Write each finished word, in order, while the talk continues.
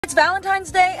It's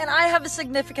Valentine's Day and I have a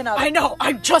significant other. I know,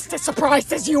 I'm just as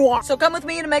surprised as you are. So come with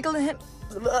me to make him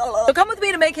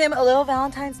a little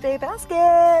Valentine's Day basket.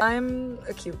 I'm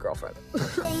a cute girlfriend.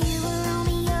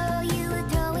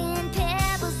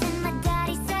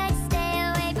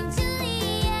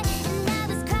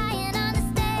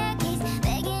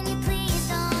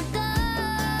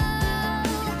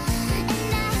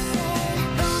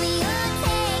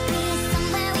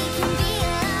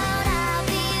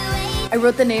 I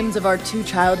wrote the names of our 2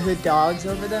 childhood dogs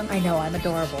over them. I know, I'm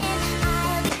adorable.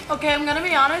 Okay, I'm gonna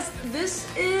be honest, this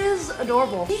is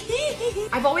adorable.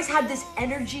 I've always had this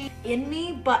energy in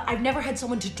me, but I've never had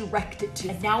someone to direct it to.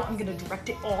 And now I'm gonna direct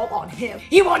it all on him.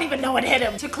 He won't even know it hit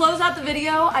him. To close out the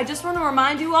video, I just wanna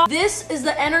remind you all, this is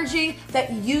the energy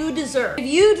that you deserve. If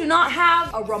you do not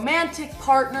have a romantic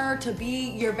partner to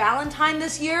be your Valentine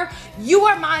this year, you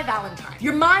are my Valentine.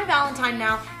 You're my Valentine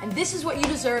now, and this is what you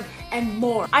deserve and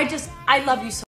more. I love you so